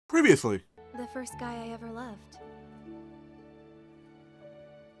Previously. The first guy I ever loved.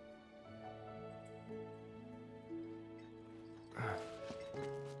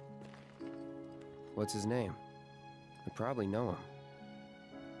 What's his name? I probably know him.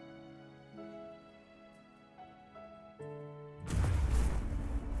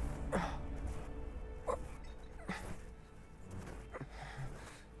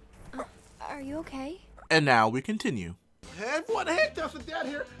 Are you okay? And now we continue. Hey everyone, hey, Justin Dad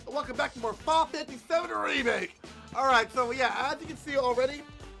here, and welcome back to more Final Fantasy VII Remake. Alright, so yeah, as you can see already,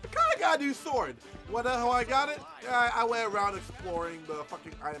 I kinda got a new sword. What the hell I got it? I went around exploring the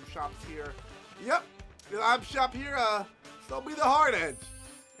fucking item shops here. Yep, the item shop here, sold me the hard edge.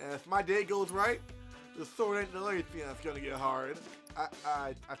 And if my day goes right, the sword ain't the only thing that's gonna get hard.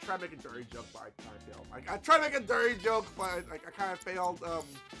 I tried to make a dirty joke, but I kinda failed. I tried to make a dirty joke, but I kinda failed.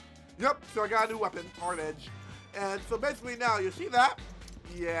 Yep, so I got a new weapon, hard edge. And so basically now, you see that?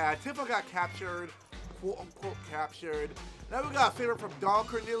 Yeah, Tifa got captured, quote unquote captured. Now we got a favor from Don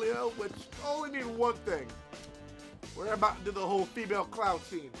Cornelio, which only need one thing. We're about to do the whole female cloud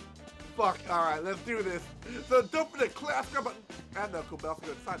scene. Fuck, alright, let's do this. So don't forget the class grab button and the cool bell so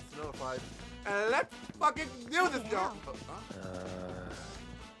you're excited to notified. And let's fucking do this, y'all.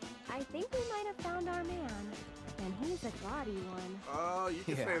 I think we might have found our man. And he's a gaudy one. Oh, you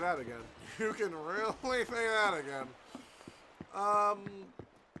can say that again. You can really say that again.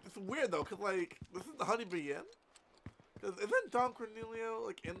 It's weird though, cause like this is the Honeybee Inn. Cause isn't Don Cornelio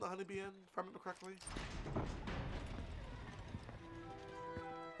like in the Honeybee Inn, if I remember correctly?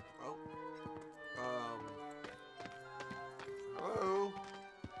 Oh. Hello.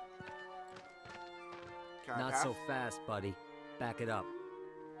 Can I Not pass? so fast, buddy. Back it up.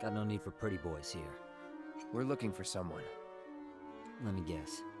 Got no need for pretty boys here. We're looking for someone. Let me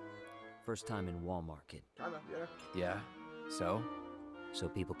guess. First time in Wall Market. Kinda, yeah. Yeah? So? So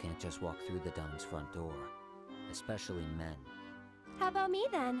people can't just walk through the Don's front door. Especially men. How about me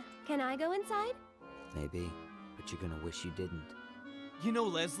then? Can I go inside? Maybe, but you're gonna wish you didn't. You know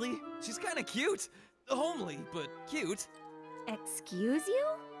Leslie? She's kinda cute. Homely, but cute. Excuse you?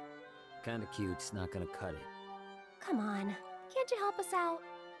 Kinda cute's not gonna cut it. Come on. Can't you help us out?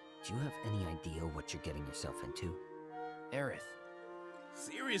 Do you have any idea what you're getting yourself into? Aerith.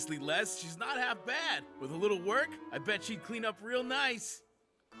 Seriously, Les, she's not half bad. With a little work, I bet she'd clean up real nice.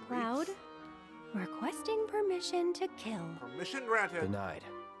 Cloud, requesting permission to kill. Permission granted. Denied.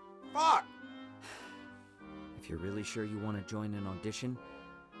 Fuck! If you're really sure you want to join an audition,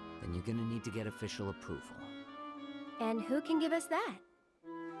 then you're gonna need to get official approval. And who can give us that?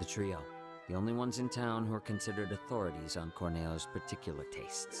 The trio. The only ones in town who are considered authorities on Corneo's particular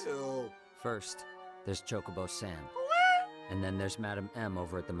tastes. Ew. First, there's Chocobo Sam. And then there's Madame M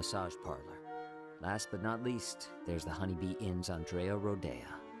over at the massage parlor. Last but not least, there's the Honeybee Inn's Andrea Rodea.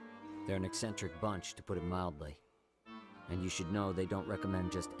 They're an eccentric bunch, to put it mildly. And you should know they don't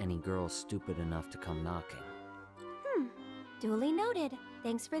recommend just any girl stupid enough to come knocking. Duly noted.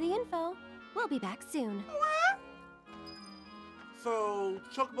 Thanks for the info. We'll be back soon. So,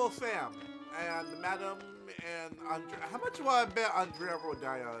 Chocobo Sam and Madam and Andrea. How much you want to bet Andrea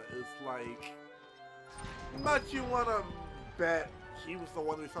Rodaya is like? How much you want to bet he was the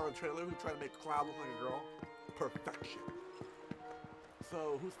one we saw in the trailer who tried to make Cloud look like a girl? Perfection.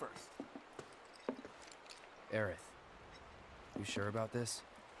 So, who's first? Aerith. You sure about this?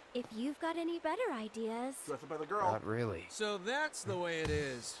 If you've got any better ideas. Dress up as a girl. Not really. So that's the way it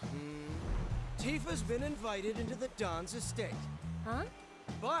is. Tifa's been invited into the Don's estate. Huh?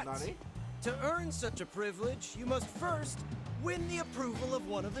 But Nani? to earn such a privilege, you must first win the approval of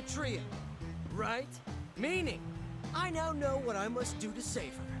one of the trio. Right? Meaning, I now know what I must do to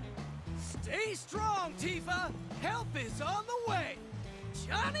save her. Stay strong, Tifa! Help is on the way!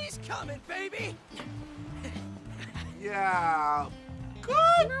 Johnny's coming, baby! Yeah.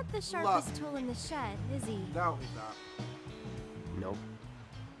 Good. Not the sharpest tool in the shed, is he? No, he's not. Nope.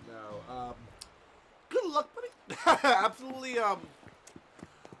 No. Good luck, buddy. Absolutely.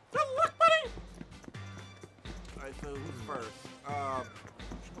 Good luck, buddy. Alright, so who's first?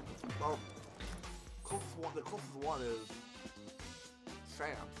 Well, the closest one is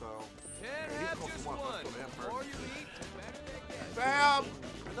Sam. So. Can't he's the have closest just one. one. Let's go to him The first. more you eat, the better they get. Sam,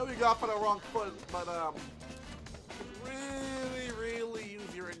 I know you got off on the wrong foot, but really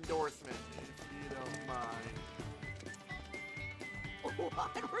use your endorsement if you don't mind.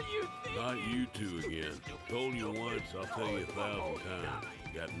 What were you thinking? Not you two again. Told you once, I'll tell you 1,000 times.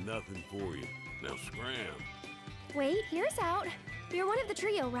 Got nothing for you. Now scram. Wait, here's out. You're one of the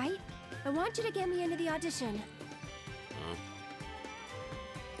trio, right? I want you to get me into the audition. Huh?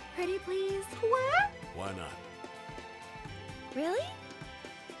 Pretty please? Why not? Really?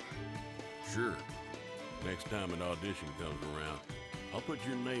 Sure. Next time an audition comes around, I'll put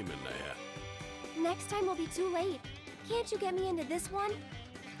your name in the hat. Next time will be too late. Can't you get me into this one?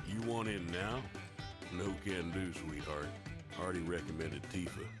 You want in now? No can do, sweetheart. Already recommended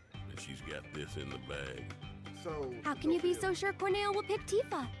Tifa, and she's got this in the bag. So. How can you be so sure Corneo will pick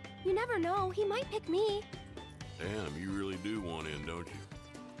Tifa? You never know, he might pick me. Damn, you really do want in, don't you?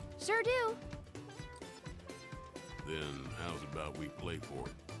 Sure do. Then how's about we play for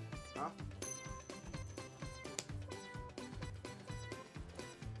it? Huh?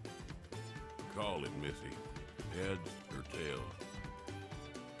 Call it, Missy. Heads or tails?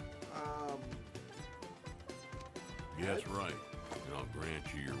 Guess right, and I'll grant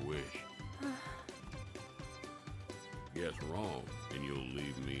you your wish. Guess wrong, and you'll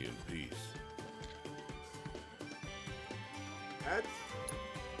leave me in peace. Heads?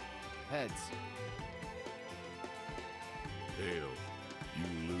 Heads. Tails, you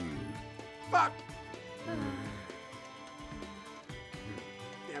lose. Fuck! Damn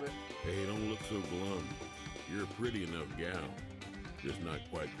it. Hey, don't look so glum. You're a pretty enough gal. Just not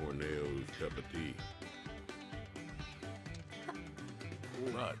quite Corneo's cup of tea.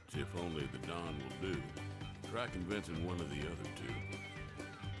 But if only the Don will do, try convincing one of the other two.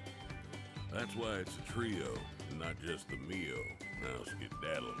 That's why it's a trio, and not just the Mio. Now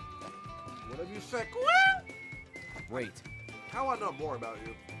skedaddle. Whatever you say. Wait, I want to know more about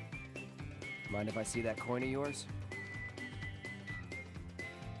you. mind if I see that coin of yours?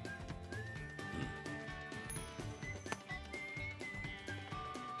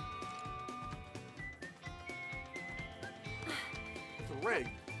 It's a ring.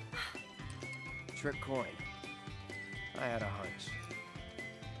 Trick coin. I had a hunch.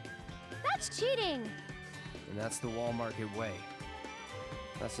 That's cheating. And that's the wall market way.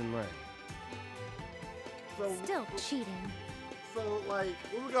 Lesson learned. So, Still cheating. so like,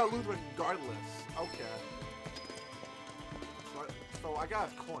 we're gonna lose regardless. Okay. So I got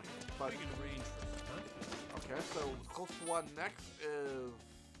a coin, but okay. So closest one next is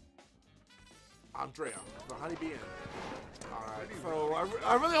Andrea, the honeybee inn. All right. So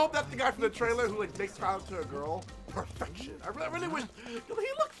I really hope that's the guy from the trailer who like makes proud to a girl. Perfection. I really wish. He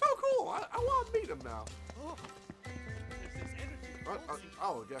looks so cool. I want to meet him now. Oh, I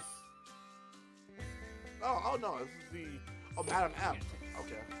guess. Oh no, this is the Madam M.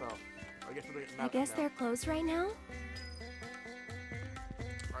 Okay, so I guess we're I guess they're closed right now?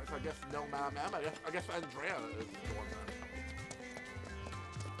 Alright, so I guess no Madam M. I guess Andrea is the one then.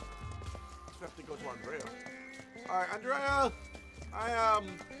 Just have to go to Andrea. Alright, Andrea, I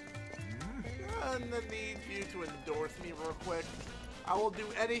gonna need you to endorse me real quick. I will do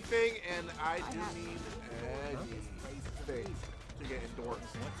anything, and I do need anything to get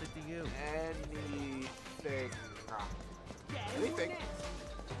endorsed. What's it to you? Anything. Anything.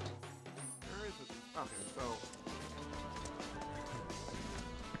 Where is it? Okay, so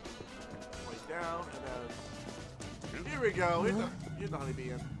way down, and then here we go. Here's the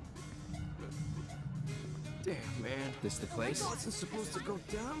honeybee inn. Damn, man. This the place? It's supposed to go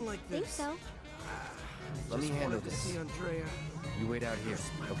down like Think this. so. Let me handle Wanted to this. see Andrea. You wait out here,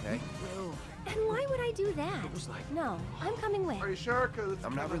 okay? Well, And why would I do that? No, I'm coming with. Are you sure? Cause it's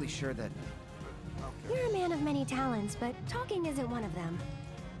I'm not kinda- really sure that... Okay. You're a man of many talents, but talking isn't one of them.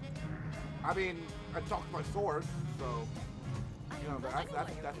 I mean, I talk to my sword, so you know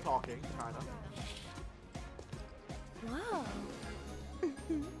that's talking, kind of. Whoa.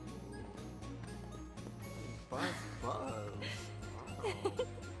 Buzz, buzz.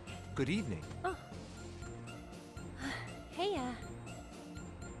 Good evening. Hey,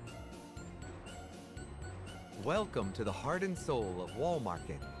 Welcome to the heart and soul of Wall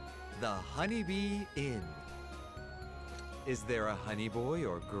Market, the Honeybee Inn. Is there a honey boy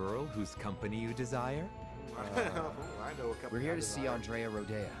or girl whose company you desire? I know a couple. We're here to guys see that are- Andrea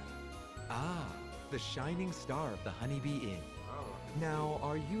Rodea. Ah, the shining star of the Honeybee Inn. Oh. Now,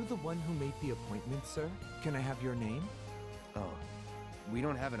 are you the one who made the appointment, sir? Can I have your name? Oh, we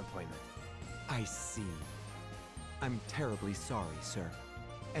don't have an appointment. I see. I'm terribly sorry, sir.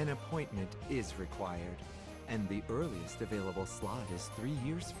 An appointment is required, and the earliest available slot is 3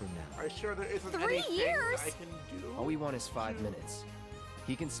 years from now. Are you sure there isn't 3 anything years? I can do? All we want is 5 minutes.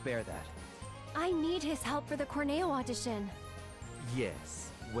 He can spare that. I need his help for the Corneo audition. Yes,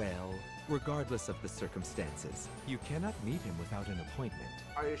 well, regardless of the circumstances, you cannot meet him without an appointment.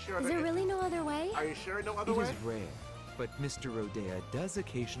 Are you sure Is there really no other way? Are you sure no other It way? is rare, but Mr. Rodea does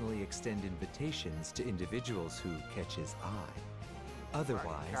occasionally extend invitations to individuals who catch his eye.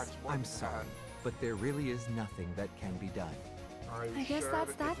 Otherwise, catch one I'm eye. sorry, but there really is nothing that can be done. Are you I guess sure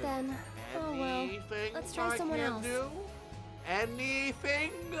that's there that isn't then. Oh well. anything Let's try I someone can else. Do?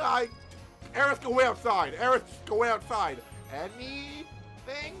 Anything I Aerith, go way outside. Aerith, go way outside.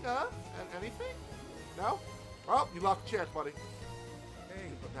 Anything? Anything? No? Well, you lost a chance, buddy. Hey,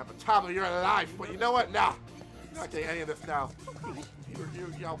 you don't have a time of your life, but you know what? Nah. You're not getting any of this now.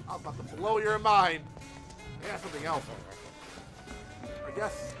 I'm about to blow your mind. Yeah, something else. I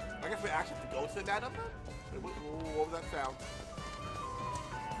guess we actually have to go to that. What was that sound?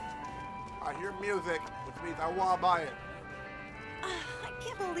 I hear music, which means I want to buy it. I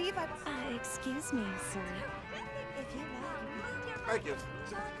can't believe I'm... Excuse me, sir. If you like... Thank you.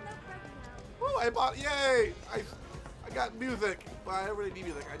 Oh, I bought, yay! I got music, but I don't really need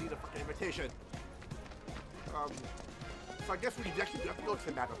music. I need a fucking invitation. So I guess we actually have to go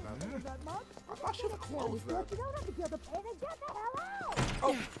to that event. I thought I should have closed that. You don't have to kill the pig and get the hell out!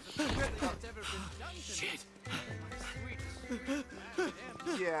 Oh, shit.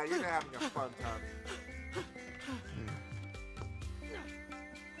 Yeah, you're having a fun time.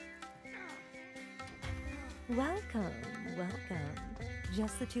 Welcome, welcome.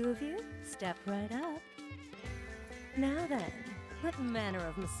 Just the two of you? Step right up. Now then, what manner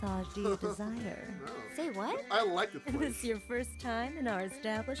of massage do you desire? Say what? I like this Is place. this your first time in our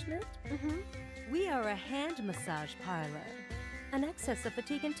establishment? Mm-hmm. We are a hand massage parlor. An excess of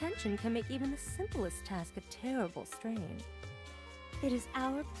fatigue and tension can make even the simplest task a terrible strain. It is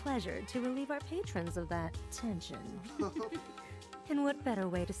our pleasure to relieve our patrons of that tension. And what better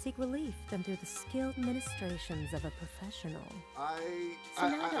way to seek relief than through the skilled ministrations of a professional? So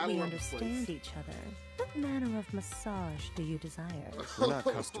now that we love this place. understand each other, what manner of massage do you desire? We're not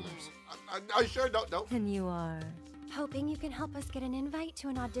customers. I sure don't. And you are... Hoping you can help us get an invite to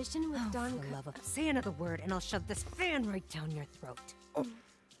an audition with Don... For the love of... Say another word and I'll shove this fan right down your throat.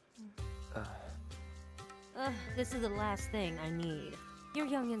 This is the last thing I need. You're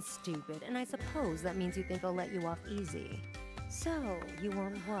young and stupid, and I suppose that means you think I'll let you off easy. So, you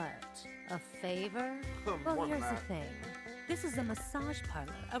want what? A favor? Well, More than here's the that. thing. This is a massage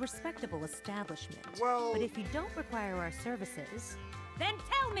parlor, a respectable establishment. Well- But if you don't require our services, then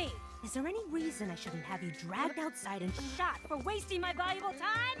tell me! Is there any reason I shouldn't have you dragged outside and shot for wasting my valuable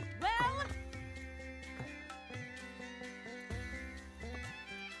time? Well...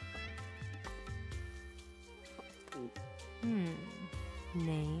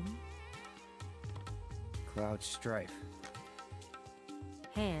 Name? Cloud Strife.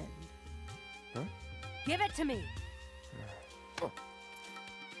 Hand. Huh? Give it to me! Oh.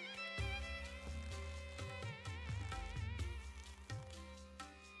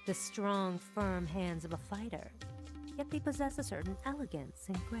 The strong, firm hands of a fighter, yet they possess a certain elegance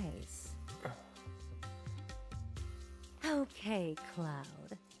and grace. Okay,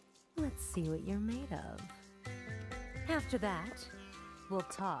 Cloud. Let's see what you're made of. After that, we'll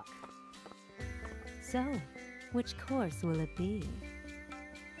talk. So, which course will it be?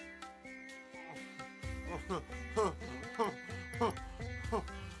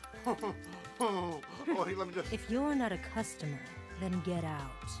 Oh, hey, let me just... If you're not a customer, then get out.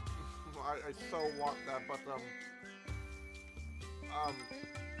 I so want that, but,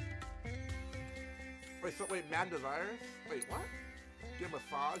 Wait, man desires? Wait, what? Get a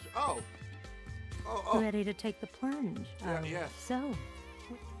massage? Oh! Ready to take the plunge? Yeah, yes. So,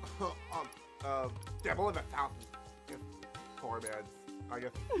 Devil in a fountain. Yes, poor man, I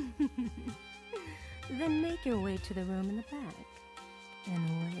guess. then make your way to the room in the back.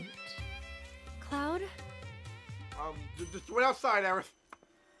 And wait. Cloud? Just wait outside, Aerith.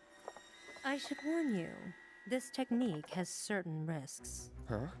 I should warn you, this technique has certain risks.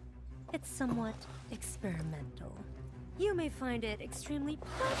 Huh? It's somewhat experimental. You may find it extremely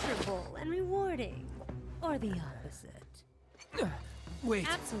pleasurable and rewarding, or the opposite. Wait.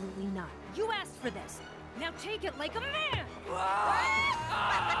 Absolutely not. You asked for this. Now take it like a man!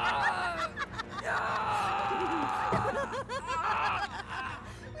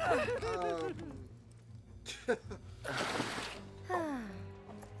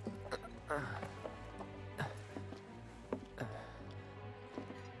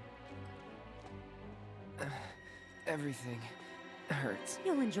 Everything hurts.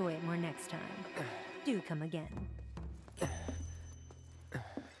 You'll enjoy it more next time. Do come again.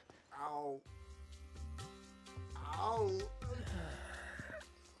 Ow. Ow.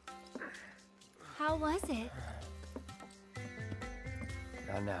 How was it?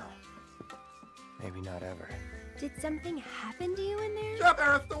 Not now. Maybe not ever. Did something happen to you in there? Shut up,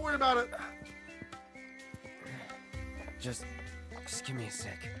 Aerith. Don't worry about it. Just give me a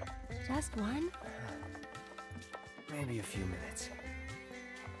sec. Just one? Maybe a few minutes.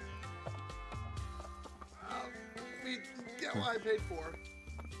 We get what I paid for.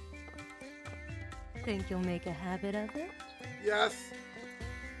 Think you'll make a habit of it? Yes.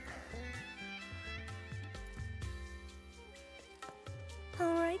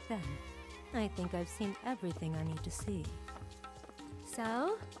 then. I think I've seen everything I need to see.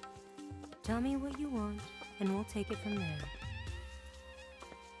 So? Tell me what you want, and we'll take it from there.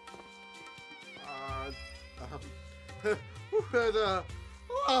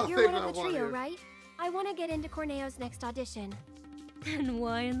 You're one of the trio, right? I want to get into Corneo's next audition. And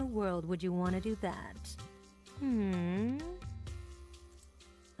why in the world would you want to do that?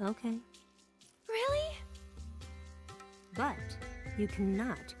 Okay. Really? But you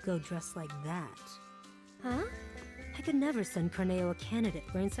cannot go dressed like that. Huh? I could never send Corneo a candidate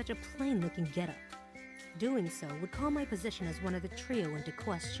wearing such a plain-looking getup. Doing so would call my position as one of the trio into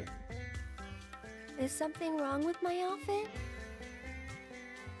question. Is something wrong with my outfit?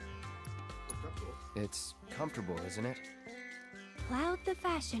 It's comfortable, isn't it? Cloud the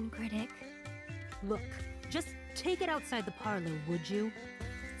fashion critic. Look, just take it outside the parlor, would you?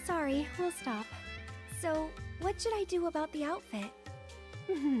 Sorry, we'll stop. So, what should I do about the outfit?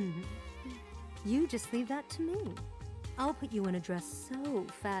 You just leave that to me. I'll put you in a dress so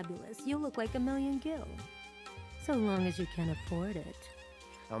fabulous, you'll look like a million gil. So long as you can afford it.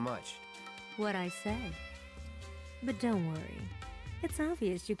 How much? What I said. But don't worry. It's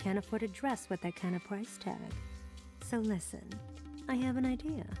obvious you can't afford a dress with that kind of price tag. So listen, I have an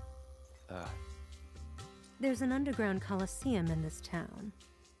idea. There's an underground Coliseum in this town.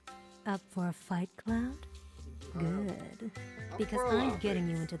 Up for a fight, Cloud? Good. Because I'm getting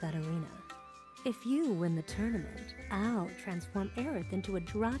you into that arena. If you win the tournament, I'll transform Aerith into a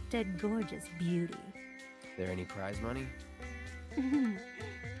drop-dead gorgeous beauty. There any prize money?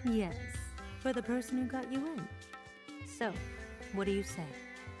 Yes, for the person who got you in. So, what do you say?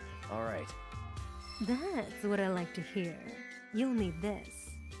 All right. That's what I like to hear. You'll need this.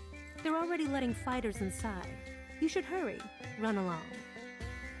 They're already letting fighters inside. You should hurry. Run along.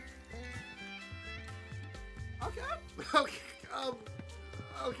 Okay.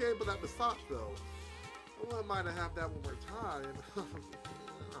 Okay, but that massage though. I wouldn't mind to have that one more time.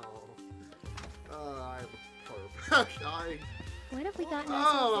 I'm a perv. What have we gotten I'm a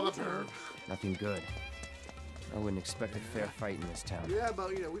ourselves into? perv. Nothing good. I wouldn't expect a fair fight in this town. Yeah,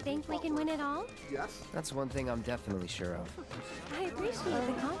 but you know, Think we can win it all? Yes. That's one thing I'm definitely sure of. I appreciate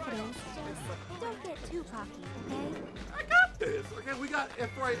the confidence. Just don't get too cocky, okay? I got this. Okay, we got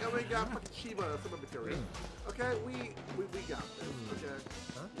F-Right and we got fucking Shiva some material. Okay, we got this. Okay.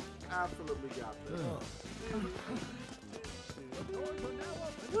 Absolutely got this.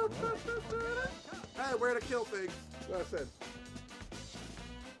 Hey, we're gonna kill things. Like I said.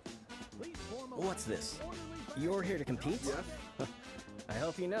 What's this? You're here to compete? Yes. I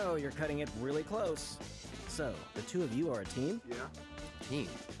hope you know you're cutting it really close. So, the two of you are a team? Yeah. Team?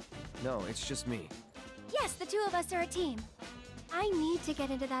 No, it's just me. Yes, the two of us are a team. I need to get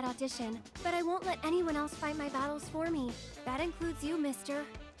into that audition, but I won't let anyone else fight my battles for me. That includes you, mister.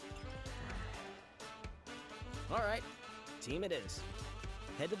 Alright, team it is.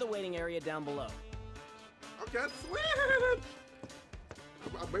 Head to the waiting area down below. Okay, sweet!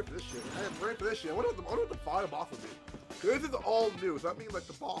 I'm ready for this shit. I am ready for this shit. I wonder what the final boss will be. This is all new, so that means like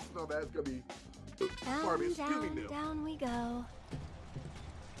the boss and all that is gonna be Down we go.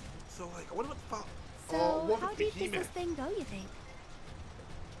 So like, I wonder what the final. So, how deep does this thing go, you think?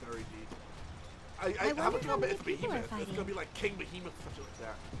 Very deep. How much you want to bet it's Behemoth? It's gonna be like King Behemoth or something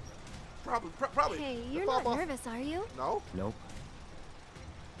like that. Probably. Hey, you're not nervous, are you? No. Nope.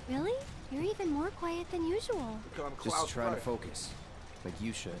 Really? You're even more quiet than usual. Just trying to focus. Like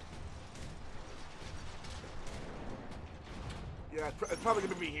you should. Yeah, it's probably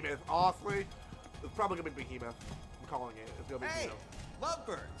gonna be Behemoth. Honestly, it's probably gonna be Behemoth. I'm calling it. It's gonna be Hey, Behemoth.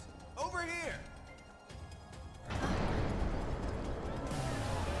 lovebirds, over here.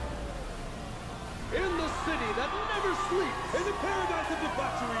 In the city that never sleeps, in the paradise of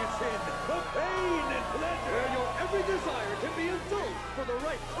debauchery and sin, the pain and pleasure, where your every desire can be indulged for the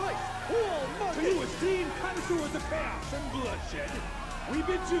right price. To you esteemed connoisseurs of chaos and bloodshed, we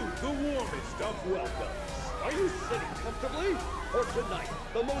bid you the warmest of welcomes. Are you sitting comfortably? For tonight,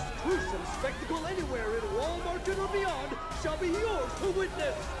 the most gruesome spectacle anywhere in Walmart or beyond shall be yours to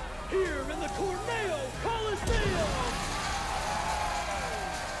witness, here in the Corneo Coliseum!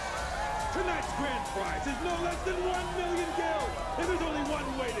 Tonight's grand prize is no less than 1 million gil, and there's only one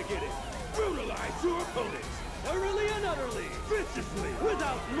way to get it. Brutalize your opponents, thoroughly and utterly, viciously,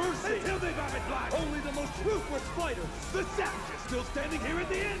 without mercy, until they vomit blood. Only the most ruthless fighters, the savages still standing here at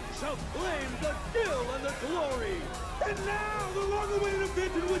the end, shall claim the gil and the glory. And now, the long-awaited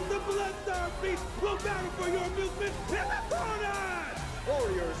event in which the Blood-Starved Beast will battle for your amusement in the corner!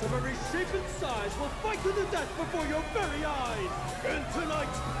 Warriors of every shape and size will fight to the death before your very eyes! And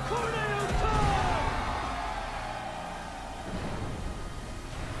tonight's Corneo time!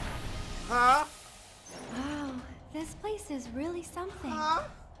 is really something. Huh?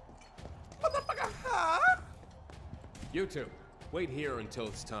 Motherfucker, huh? You two, wait here until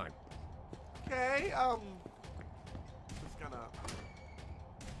it's time. Okay, just gonna...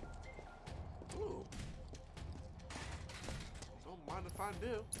 Ooh. Don't mind if I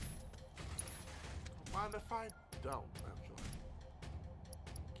do. Don't mind if I don't, actually.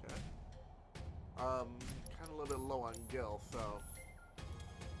 Okay. Kind of a little bit low on gil, so...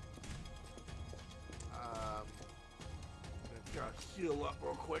 Just gotta heal up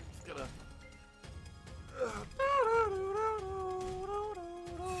real quick. Just gonna... There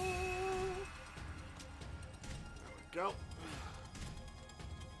we go.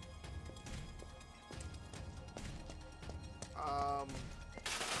 I'm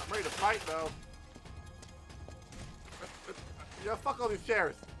ready to fight though. Yeah, fuck all these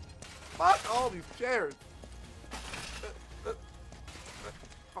chairs. Fuck all these chairs.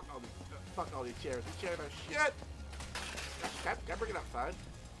 Fuck all these chairs. These chairs are shit. Can I bring it outside?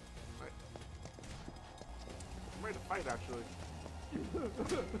 Right. I'm ready to fight actually.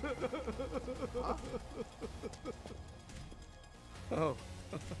 Huh? Oh,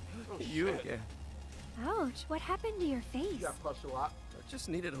 you shit. again. Ouch, what happened to your face? You got punched a lot. I just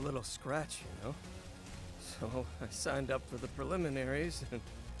needed a little scratch, you know? So I signed up for the preliminaries and,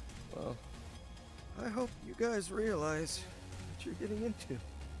 well, I hope you guys realize what you're getting into.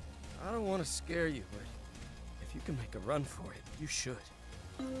 I don't want to scare you, but if you can make a run for it, you should.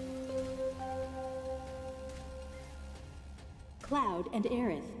 Cloud and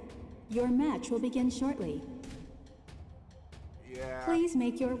Aerith, your match will begin shortly. Yeah. Please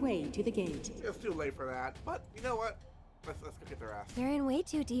make your way to the gate. It's too late for that, but you know what? Let's go get their ass. They're in way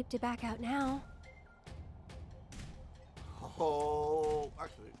too deep to back out now. Oh,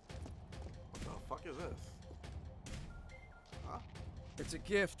 actually, what the fuck is this? Huh? It's a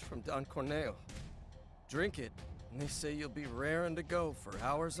gift from Don Corneo. Drink it, and they say you'll be raring to go for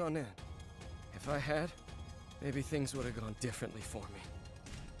hours on end. If I had, maybe things would have gone differently for me.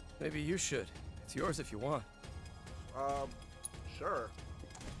 Maybe you should. It's yours if you want. Sure.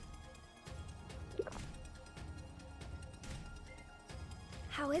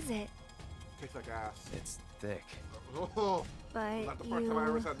 How is it? Tastes like ass. It's thick. Oh, But not the first time I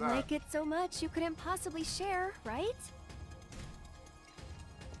ever said you that. like it so much you couldn't possibly share, right?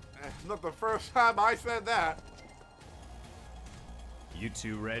 It's not the first time I said that. You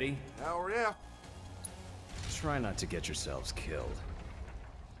two ready? Hell yeah. Try not to get yourselves killed.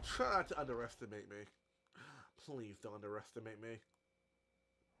 Try not to underestimate me. Please don't underestimate me.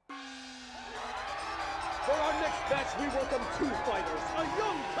 For our next match, we welcome two fighters, a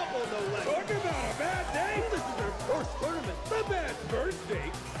young couple no less. Talk about a bad day! This is their first tournament, the bad first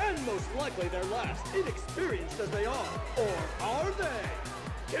date, and most likely their last, inexperienced as they are. Or are they?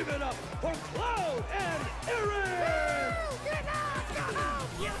 Give it up for Cloud and Aerith! Get out! Go home!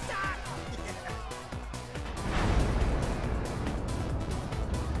 You suck!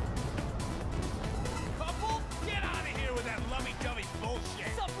 Couple? Get out of here with that lummy-dummy bullshit!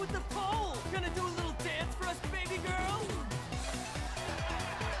 What's up with the pole? Gonna do a little dance for us, baby girl?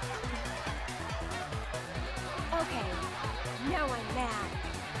 Okay, now I'm mad.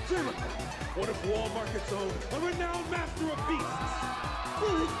 Jericho, one of Wall Market's own, a renowned master of beasts.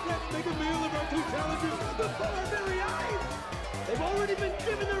 Will his pet make a meal of our two challengers before our very eyes? They've already been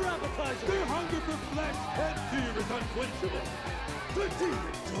given their appetizer. Their hunger for flesh and fear is unquenchable. The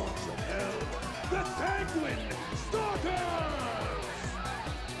demon dogs of hell, the Sanguine Stalkers!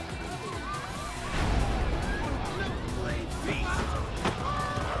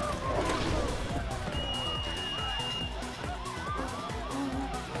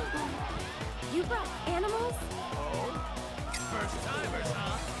 You brought animals? First timers,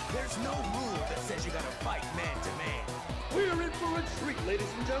 huh? There's no rule that says you gotta fight man to man. We're in for a treat,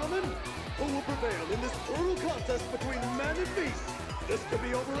 ladies and gentlemen. Who will prevail in this brutal contest between man and beast? This could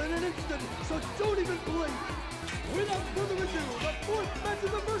be over in an instant, so don't even blink. Without further ado, the fourth match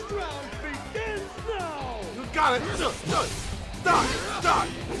of the first round begins now. You got it. Stop.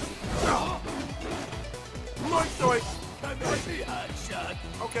 Doink. I might be hot shot.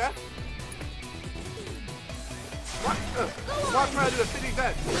 Okay. What? Why try to do Infinity's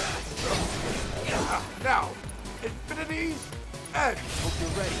Edge? Now, Infinity's Edge. Hope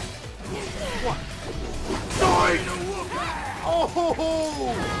you're ready. What? Doink! Oh!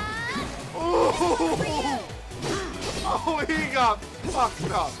 Oh, he got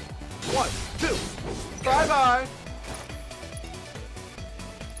fucked up. 1, 2. Bye-bye.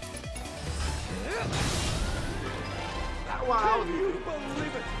 Wow. Can you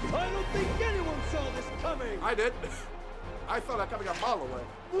believe it? I don't think anyone saw this coming. I did. I saw that coming a mile away.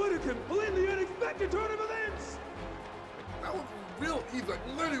 What a completely unexpected turn of events! real easy. Like,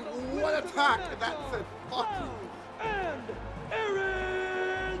 literally one attack, and that said, fuck you. And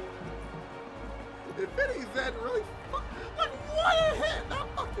Aaron! If anything said, really, fuck, like, what a hit! That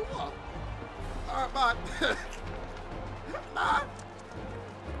fucked you up. Alright, bye. Nah.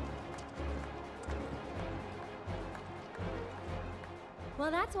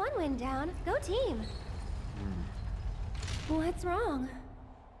 Well, that's one win down. Go team. What's wrong?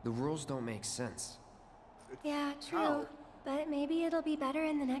 The rules don't make sense. Yeah, true. But maybe it'll be better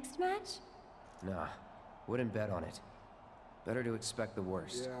in the next match? Nah, wouldn't bet on it. Better to expect the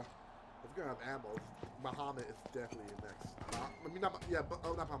worst. Yeah. If we're gonna have ammo, Muhammad is definitely next. I mean, not, yeah, but,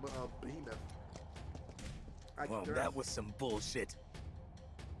 not Muhammad, Behemoth. Well, that was some bullshit.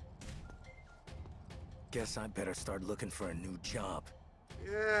 Guess I better start looking for a new job.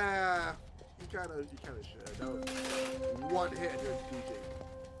 Yeah, you kind of should. That was one hit and you're GG.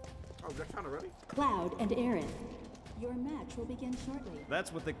 Oh, is that kind of ready? Cloud and Aaron, your match will begin shortly.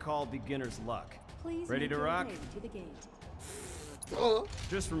 That's what they call beginner's luck. Please Ready make to your rock? way to the gate.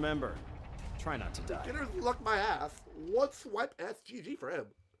 Just remember, try not to die. Beginner's luck my ass. One swipe SGG for him.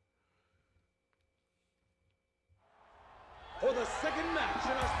 For the second match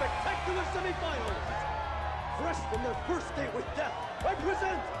in our spectacular semifinals, fresh from their first date with death, I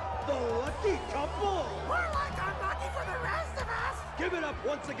present the Lucky Couple. We're like unlucky for the rest of us. Give it up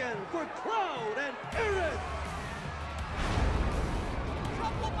once again for Cloud and Aaron.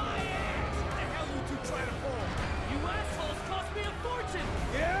 Couple my ass! What the hell you two trying to pull? You assholes cost me a fortune.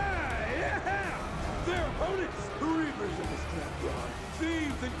 Yeah! Their opponents, the Reapers of the Strapyard,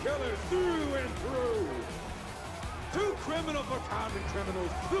 thieves and killers through and through. Two criminal for common criminals,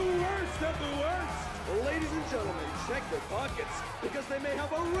 the worst of the worst. Ladies and gentlemen, check their pockets, because they may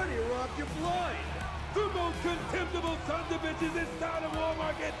have already robbed you blind. The most contemptible sons of bitches this town of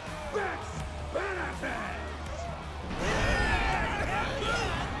Walmarket, Bex Benefits!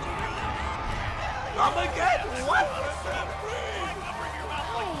 Come again? What?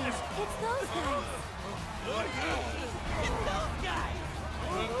 Hey, it's those guys. It's those guys!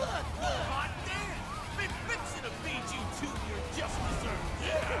 Look! Hot damn! Been fixing to feed you two your just desserts!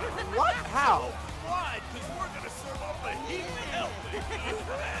 Yeah! What? How? Why? Because we're gonna serve up a heap of helping!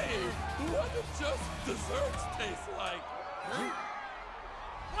 Hey! What do just desserts taste like?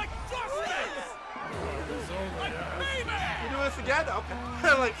 Like justice! Like payback! You do this again? Okay.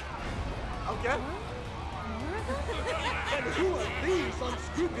 Like, okay. And who are these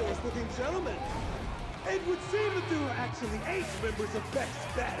unscrupulous-looking gentlemen? It would seem that there are actually 8 members of Beck's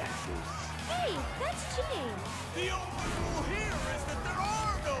Badasses. Hey, that's cheating. The only rule here is that there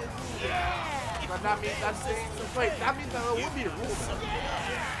are no rules! Yeah! But that means that's the, wait, that means that would be a rule then.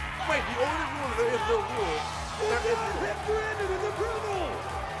 Wait, the only rule there is no rule. There is no Brandon in the criminal!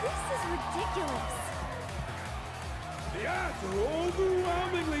 This is ridiculous. The odds are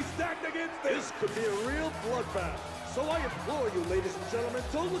overwhelmingly stacked against this. Could be a real bloodbath. So I implore you, ladies and gentlemen,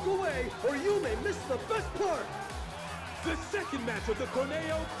 don't look away, or you may miss the best part. The second match of the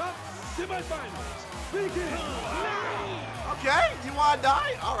Corneo Cup semifinals begins now. Okay, you wanna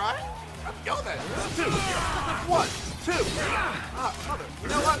die? Alright. Let's go then. 2. 1, 2. Mother. You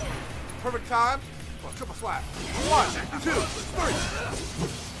know what? Perfect time. Well, triple slap. 1, 2, 3.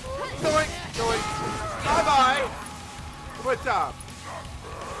 Going. Bye-bye. Good job.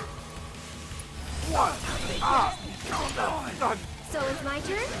 1. Done. So it's my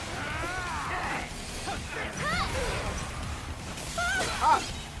turn?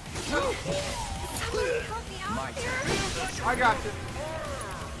 Somebody help me out here. I got you.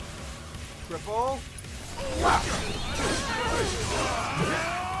 Triple. Wow.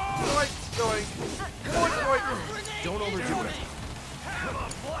 Going. Don't overdo it.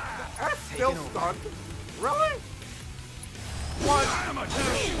 That's still stunned. Really? 1, 2,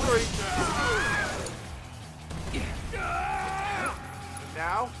 3.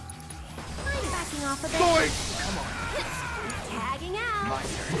 Now. I'm backing off a bit. Going. Come on. Tagging out. My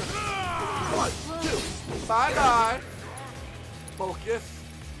turn. 1, 2. Bye-bye. Focus.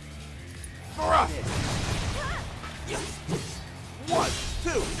 Thrust. 1, 2.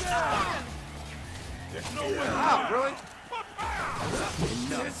 There's no way. Wow, really?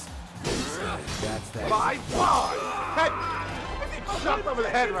 That's that. Bye-bye. Head. Shot over the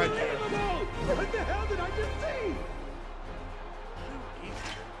head right there. What the hell did I just see?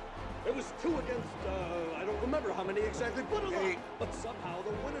 It was 2 against, I don't remember how many exactly, but a lot. But somehow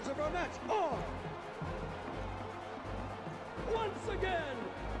the winners of our match are... once again,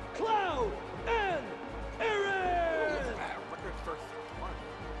 Cloud and Aaron!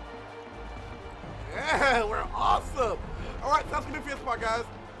 Yeah, we're awesome. All right, that's going to be it for this part, guys.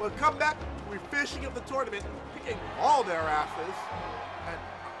 We'll come back. We're finishing up the tournament. kicking all their asses. And,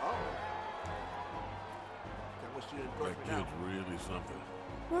 I wish you endorsed me That now. kid's really something.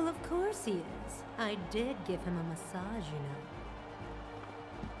 Well, of course he is. I did give him a massage, you know.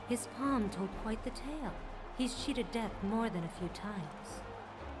 His palm told quite the tale. He's cheated death more than a few times.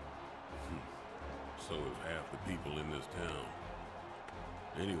 So is half the people in this town.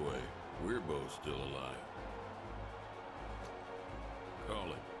 Anyway, we're both still alive. Call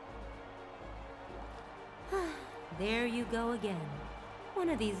it. There you go again. One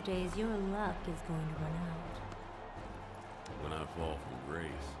of these days, your luck is going to run out. When I fall from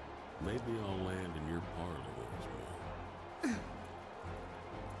grace, maybe I'll land in your parlor once more.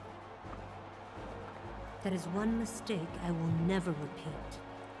 That is one mistake I will never repeat.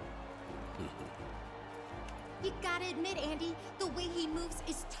 You gotta admit, Andy, the way he moves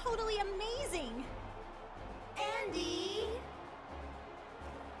is totally amazing. Andy!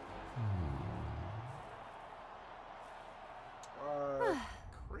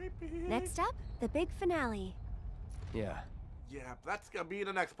 Creepy. Next up, the big finale. Yeah, Yeah, that's gonna be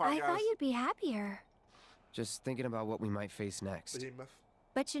the next part, I guys. thought you'd be happier. just thinking about what we might face next. Behemoth.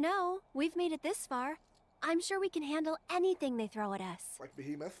 But you know, we've made it this far. I'm sure we can handle anything they throw at us. Like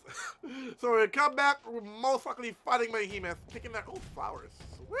Behemoth. So we come back, we're most likely fighting Behemoth, kicking their flowers.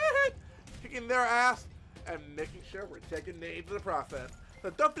 Sweet! Kicking their ass and making sure we're taking names in the process. So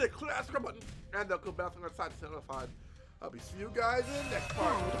don't forget to click that subscribe button and the cool bell on the side to stay notified. I'll be see you guys in the next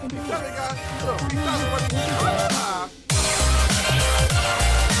part. Peace out, guys. Peace out, everybody.